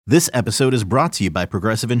This episode is brought to you by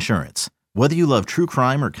Progressive Insurance. Whether you love true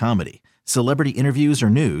crime or comedy, celebrity interviews or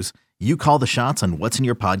news, you call the shots on what's in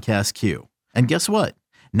your podcast queue. And guess what?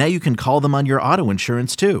 Now you can call them on your auto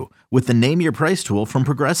insurance too with the Name Your Price tool from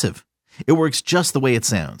Progressive. It works just the way it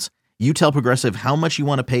sounds. You tell Progressive how much you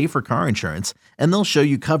want to pay for car insurance, and they'll show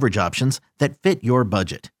you coverage options that fit your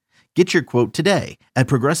budget. Get your quote today at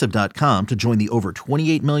Progressive.com to join the over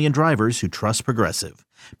 28 million drivers who trust Progressive.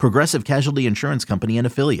 Progressive Casualty Insurance Company and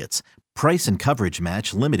Affiliates. Price and coverage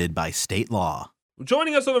match limited by state law.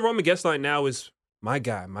 Joining us on the Roman guest line now is my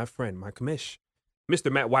guy, my friend, my commish, Mr.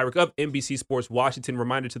 Matt Weyrich of NBC Sports Washington.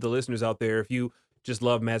 Reminder to the listeners out there, if you just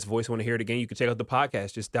love Matt's voice, want to hear it again, you can check out the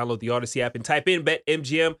podcast. Just download the Odyssey app and type in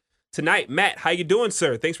BetMGM tonight. Matt, how you doing,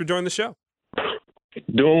 sir? Thanks for joining the show.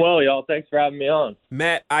 Doing well, y'all. Thanks for having me on.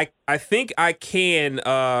 Matt, I think I can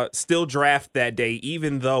still draft that day,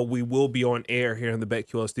 even though we will be on air here in the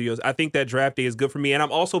BetQL studios. I think that draft day is good for me, and I'm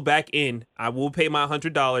also back in. I will pay my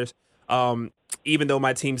 $100, even though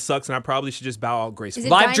my team sucks, and I probably should just bow out gracefully.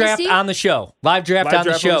 Live draft on the show. Live draft on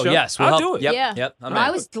the show. Yes, I'll do it. Yep. I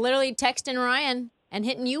was literally texting Ryan and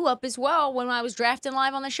hitting you up as well when I was drafting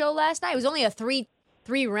live on the show last night. It was only a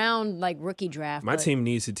three-round rookie draft. My team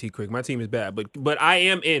needs to quick. My team is bad, but I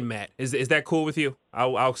am in, Matt. Is that cool with you?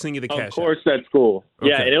 I'll send you the cash. Of course, that's cool. Okay.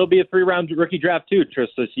 Yeah, and it'll be a 3-round rookie draft too,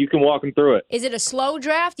 Tristan. So you can walk them through it. Is it a slow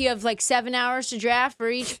draft? You have 7 hours to draft for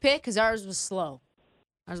each pick, because ours was slow.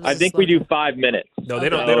 I think we do 5 minutes. No, they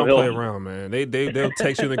don't play around, man. They'll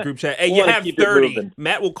text you in the group chat. Hey, you have 30.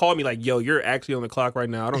 Matt will call me like, yo, you're actually on the clock right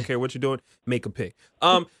now. I don't care what you're doing. Make a pick.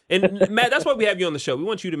 And Matt, that's why we have you on the show. We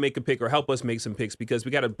want you to make a pick or help us make some picks, because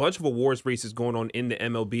we got a bunch of awards races going on in the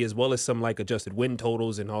MLB, as well as some adjusted win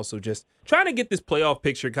totals, and also just trying to get this playoff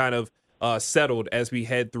picture kind of settled as we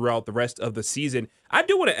head throughout the rest of the season. I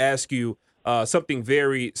do want to ask you something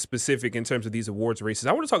very specific in terms of these awards races.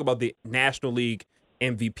 I want to talk about the National League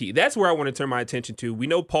MVP. That's where I want to turn my attention to. We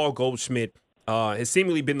know Paul Goldschmidt has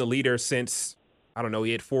seemingly been the leader since, I don't know,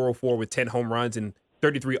 he had 404 with 10 home runs and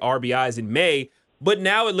 33 RBIs in May. But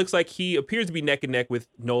now it looks like he appears to be neck and neck with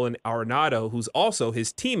Nolan Arenado, who's also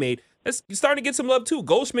his teammate. That's starting to get some love too.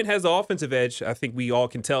 Goldschmidt has the offensive edge. I think we all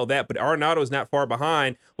can tell that. But Arenado is not far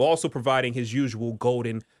behind, while also providing his usual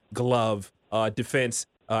Golden Glove defense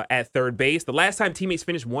at third base. The last time teammates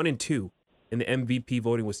finished 1-2 in the MVP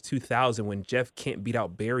voting was 2000, when Jeff Kent beat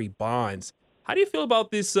out Barry Bonds. How do you feel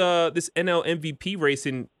about this NL MVP race,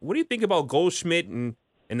 and what do you think about Goldschmidt and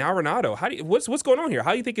Arenado? What's going on here?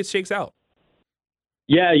 How do you think it shakes out?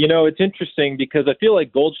 Yeah, it's interesting because I feel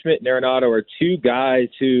like Goldschmidt and Arenado are two guys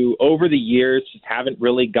who, over the years, just haven't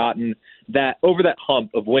really gotten over that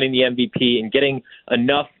hump of winning the MVP and getting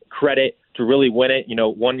enough credit to really win it.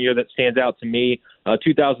 One year that stands out to me,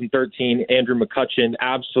 2013, Andrew McCutchen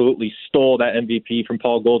absolutely stole that MVP from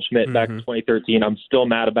Paul Goldschmidt back in 2013. I'm still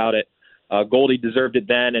mad about it. Goldie deserved it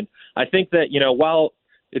then. And I think that, while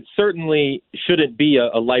it certainly shouldn't be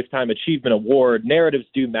a lifetime achievement award, narratives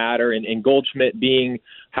do matter. And Goldschmidt being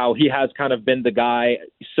how he has kind of been the guy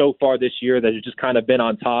so far this year that has just kind of been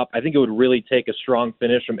on top, I think it would really take a strong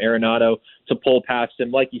finish from Arenado to pull past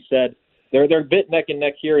him. Like you said, they're a bit neck and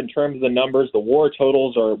neck here in terms of the numbers. The WAR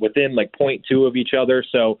totals are within 0.2 of each other.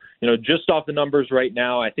 So, just off the numbers right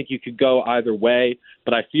now, I think you could go either way.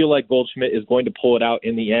 But I feel like Goldschmidt is going to pull it out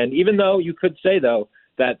in the end, even though you could say, though,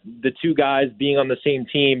 that the two guys being on the same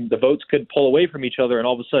team, the votes could pull away from each other, and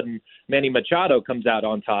all of a sudden Manny Machado comes out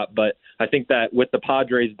on top. But I think that with the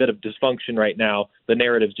Padres' bit of dysfunction right now, the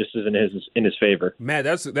narrative just isn't in his favor. Matt,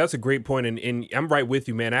 that's a great point, and I'm right with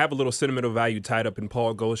you, man. I have a little sentimental value tied up in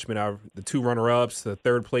Paul Goldschmidt, the 2 runner-ups, the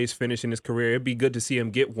third place finish in his career. It'd be good to see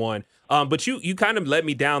him get one. But you kind of led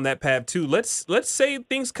me down that path too. Let's say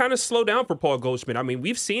things kind of slow down for Paul Goldschmidt. I mean,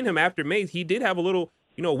 we've seen him after May. He did have a little,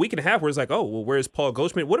 a week and a half where it's like, oh, well, where's Paul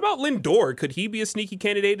Goldschmidt? What about Lindor? Could he be a sneaky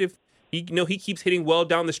candidate if he keeps hitting well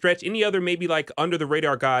down the stretch? Any other maybe under the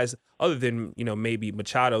radar guys other than, maybe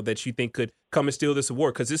Machado that you think could come and steal this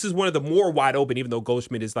award? Because this is one of the more wide open, even though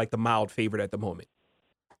Goldschmidt is the mild favorite at the moment.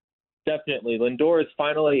 Definitely. Lindor is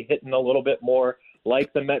finally hitting a little bit more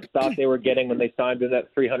like the Mets thought they were getting when they signed him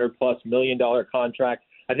that $300+ million contract.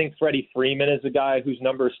 I think Freddie Freeman is a guy whose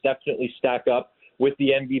numbers definitely stack up with the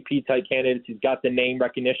MVP type candidates. He's got the name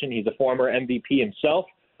recognition. He's a former MVP himself,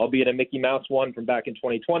 albeit a Mickey Mouse one from back in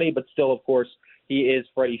 2020, but still, of course, he is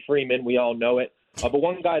Freddie Freeman. We all know it. But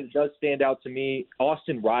one guy that does stand out to me,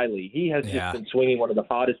 Austin Riley. He has just been swinging one of the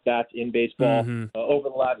hottest bats in baseball over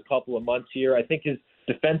the last couple of months here. I think his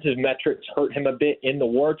defensive metrics hurt him a bit in the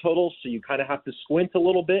WAR totals, so you kind of have to squint a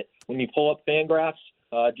little bit when you pull up FanGraphs.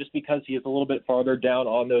 just because he is a little bit farther down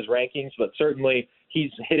on those rankings. But certainly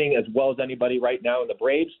he's hitting as well as anybody right now in the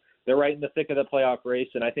Braves. They're right in the thick of the playoff race,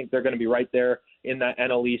 and I think they're going to be right there in that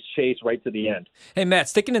NL East chase right to the end. Hey, Matt,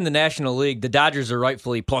 sticking in the National League, the Dodgers are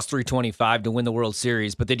rightfully plus 325 to win the World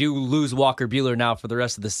Series, but they do lose Walker Buehler now for the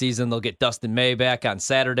rest of the season. They'll get Dustin May back on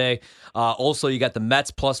Saturday. Also, you got the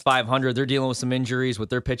Mets plus 500. They're dealing with some injuries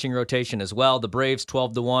with their pitching rotation as well. The Braves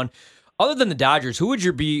 12-1. Other than the Dodgers, who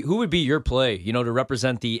would be your play, to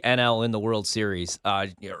represent the NL in the World Series?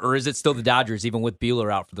 Or is it still the Dodgers, even with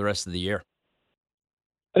Buehler out for the rest of the year?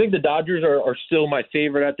 I think the Dodgers are still my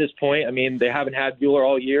favorite at this point. I mean, they haven't had Buehler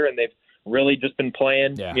all year, and they've really just been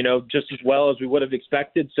playing, just as well as we would have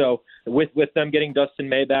expected. So with them getting Dustin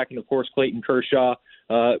May back and, of course, Clayton Kershaw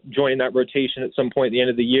joining that rotation at some point at the end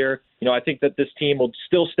of the year, I think that this team will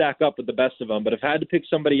still stack up with the best of them. But if I had to pick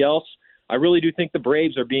somebody else, I really do think the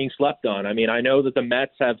Braves are being slept on. I mean, I know that the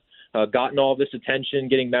Mets have gotten all this attention,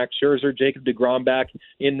 getting Max Scherzer, Jacob deGrom back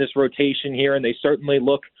in this rotation here, and they certainly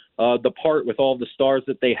look the part with all the stars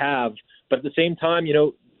that they have. But at the same time,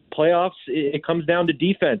 playoffs, it comes down to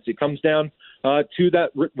defense. It comes down to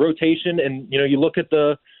that rotation. And, you look at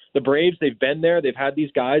the Braves, they've been there. They've had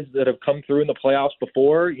these guys that have come through in the playoffs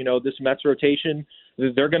before. This Mets rotation,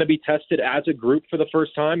 they're going to be tested as a group for the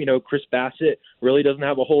first time. Chris Bassett really doesn't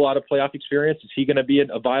have a whole lot of playoff experience. Is he going to be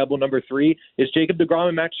a viable number 3? Is Jacob deGrom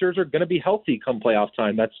and Max Scherzer going to be healthy come playoff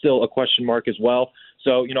time? That's still a question mark as well.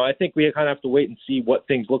 So, I think we kind of have to wait and see what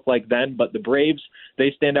things look like then. But the Braves,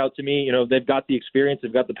 they stand out to me. They've got the experience,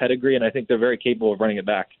 they've got the pedigree, and I think they're very capable of running it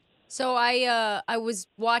back. So I've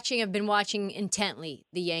been watching intently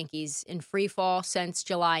the Yankees in free fall since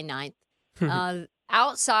July 9th.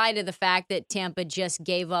 Outside of the fact that Tampa just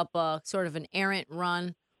gave up a sort of an errant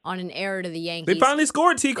run on an error to the Yankees. They finally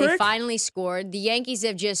scored, T-Crick. They finally scored. The Yankees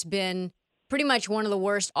have just been pretty much one of the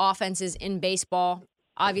worst offenses in baseball.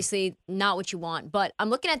 Obviously, not what you want. But I'm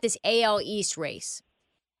looking at this AL East race.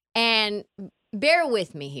 And bear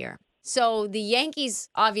with me here. So the Yankees,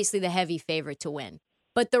 obviously the heavy favorite to win.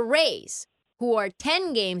 But the Rays, who are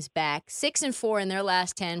 10 games back, 6-4 in their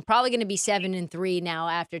last 10, probably going to be 7-3 now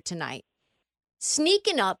after tonight.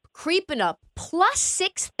 Sneaking up, creeping up, plus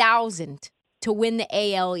 6,000 to win the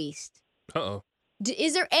AL East. Uh-oh.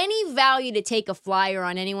 Is there any value to take a flyer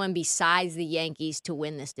on anyone besides the Yankees to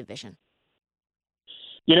win this division?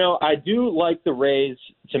 I do like the Rays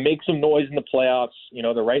to make some noise in the playoffs.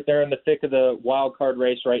 They're right there in the thick of the wild card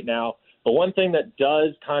race right now. But one thing that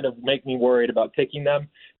does kind of make me worried about picking them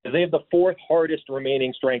is they have the 4th hardest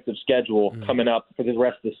remaining strength of schedule coming up for the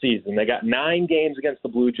rest of the season. They got 9 games against the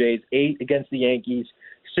Blue Jays, 8 against the Yankees,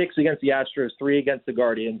 6 against the Astros, 3 against the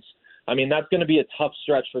Guardians. I mean, that's going to be a tough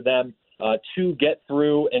stretch for them to get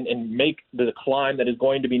through and make the climb that is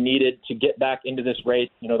going to be needed to get back into this race.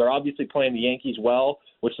 They're obviously playing the Yankees well,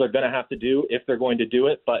 which they're going to have to do if they're going to do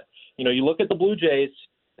it. But, you look at the Blue Jays,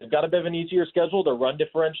 they've got a bit of an easier schedule. Their run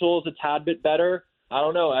differential is a tad bit better. I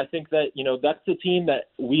don't know. I think that, that's the team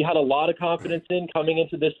that we had a lot of confidence in coming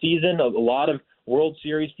into this season, a lot of World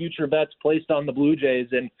Series future bets placed on the Blue Jays.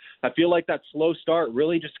 And I feel like that slow start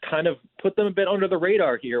really just kind of put them a bit under the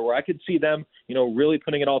radar here, where I could see them, really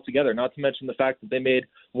putting it all together, not to mention the fact that they made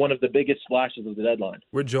one of the biggest splashes of the deadline.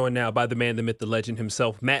 We're joined now by the man, the myth, the legend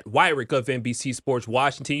himself, Matt Weyrich of NBC Sports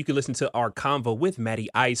Washington. You can listen to our convo with Matty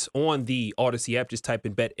Ice on the Odyssey app. Just type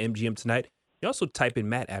in BetMGM tonight. You also type in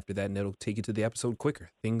Matt after that, and it'll take you to the episode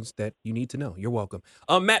quicker. Things that you need to know. You're welcome.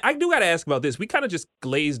 Matt, I do got to ask about this. We kind of just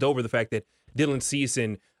glazed over the fact that Dylan Cease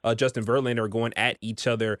and Justin Verlander are going at each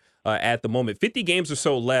other at the moment. 50 games or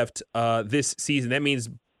so left this season. That means,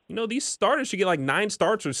 these starters should get like 9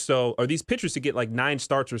 starts or so, or these pitchers should get like 9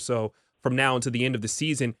 starts or so from now until the end of the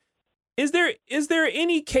season. Is there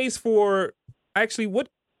any case for actually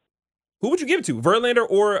who would you give it to, Verlander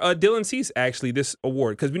or Dylan Cease, actually, this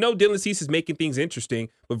award? Because we know Dylan Cease is making things interesting,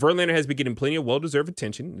 but Verlander has been getting plenty of well-deserved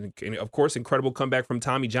attention. And, of course, incredible comeback from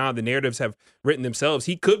Tommy John. The narratives have written themselves.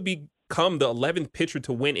 He could become the 11th pitcher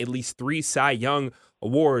to win at least 3 Cy Young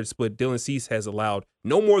awards, but Dylan Cease has allowed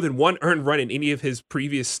no more than 1 earned run in any of his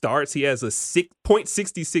previous starts. He has a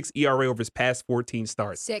 6.66 ERA over his past 14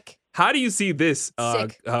 starts. Sick. How do you see this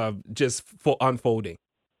just unfolding?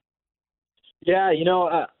 Yeah,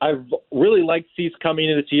 I've really liked Cease coming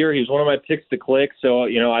into this year. He was one of my picks to click. So,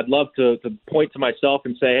 I'd love to point to myself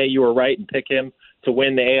and say, hey, you were right, and pick him to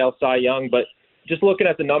win the AL Cy Young. But just looking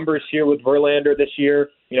at the numbers here with Verlander this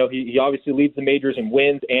year, he obviously leads the majors in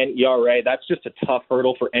wins and ERA. That's just a tough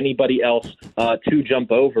hurdle for anybody else to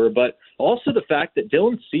jump over. But also the fact that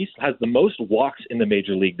Dylan Cease has the most walks in the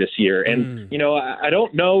major league this year. And, I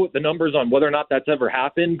don't know the numbers on whether or not that's ever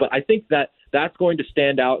happened, but I think that that's going to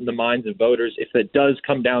stand out in the minds of voters if it does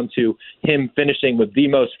come down to him finishing with the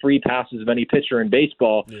most free passes of any pitcher in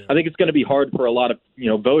baseball. Yeah. I think it's going to be hard for a lot of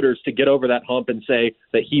voters to get over that hump and say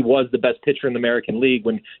that he was the best pitcher in the American League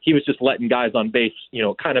when he was just letting guys on base,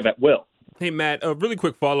 kind of at will. Hey, Matt, a really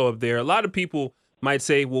quick follow-up there. A lot of people might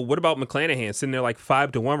say, well, what about McClanahan sitting there like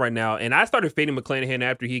 5-1 right now? And I started fading McClanahan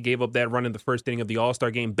after he gave up that run in the first inning of the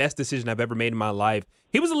All-Star game. Best decision I've ever made in my life.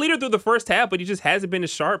 He was a leader through the first half, but he just hasn't been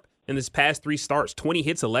as sharp in this past 3 starts. 20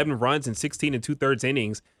 hits, 11 runs, and 16 2/3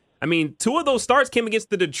 innings. I mean, 2 of those starts came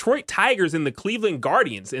against the Detroit Tigers and the Cleveland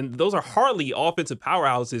Guardians, and those are hardly offensive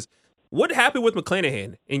powerhouses. What happened with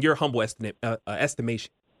McClanahan in your humble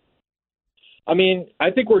estimation? I mean,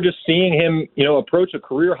 I think we're just seeing him, approach a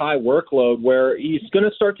career-high workload where he's going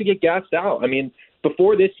to start to get gassed out. I mean,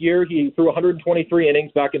 before this year, he threw 123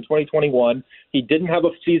 innings back in 2021. He didn't have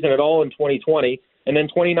a season at all in 2020. And then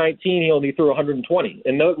 2019, he only threw 120,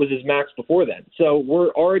 and that was his max before then. So we're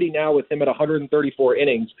already now with him at 134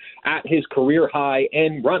 innings at his career high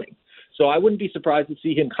and running. So I wouldn't be surprised to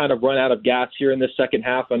see him kind of run out of gas here in this second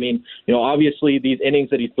half. I mean, obviously these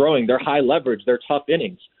innings that he's throwing, they're high leverage, they're tough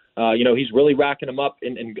innings. He's really racking them up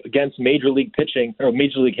in against major league pitching or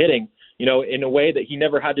major league hitting, in a way that he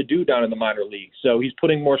never had to do down in the minor leagues. So he's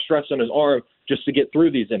putting more stress on his arm just to get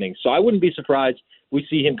through these innings. So I wouldn't be surprised we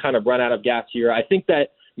see him kind of run out of gas here. I think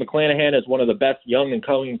that McClanahan is one of the best young and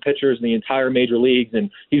coming pitchers in the entire major leagues, and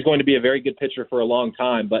he's going to be a very good pitcher for a long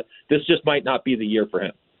time, but this just might not be the year for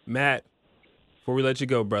him. Matt, before we let you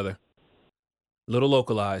go, brother, a little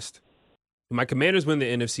localized. Do my Commanders win the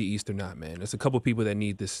NFC East or not, man? There's a couple people that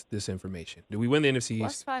need this information. Do we win the NFC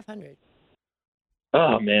East? Plus 500.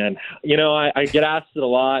 Oh man, I get asked it a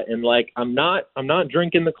lot, and I'm not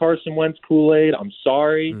drinking the Carson Wentz Kool-Aid. I'm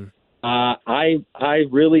sorry. I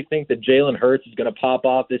really think that Jalen Hurts is going to pop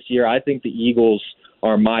off this year. I think the Eagles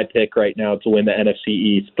are my pick right now to win the NFC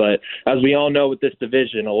East. But as we all know with this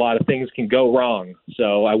division, a lot of things can go wrong.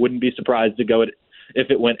 So I wouldn't be surprised to go if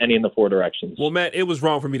it went any in the 4 directions. Well, Matt, it was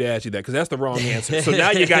wrong for me to ask you that because that's the wrong answer. So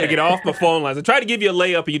now you got to get off the phone lines. I tried to give you a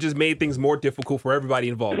layup, and you just made things more difficult for everybody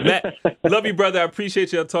involved. Matt, love you, brother. I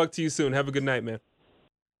appreciate you. I'll talk to you soon. Have a good night, man.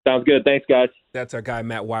 Sounds good. Thanks, guys. That's our guy,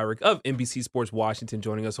 Matt Weyrich of NBC Sports Washington,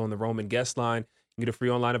 joining us on the Roman guest line. You get a free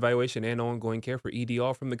online evaluation and ongoing care for ED,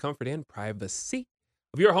 all from the comfort and privacy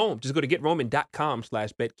of your home. Just go to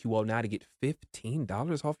GetRoman.com/BetQL now to get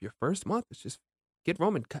 $15 off your first month. It's just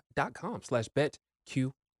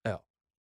GetRoman.com/BetQL.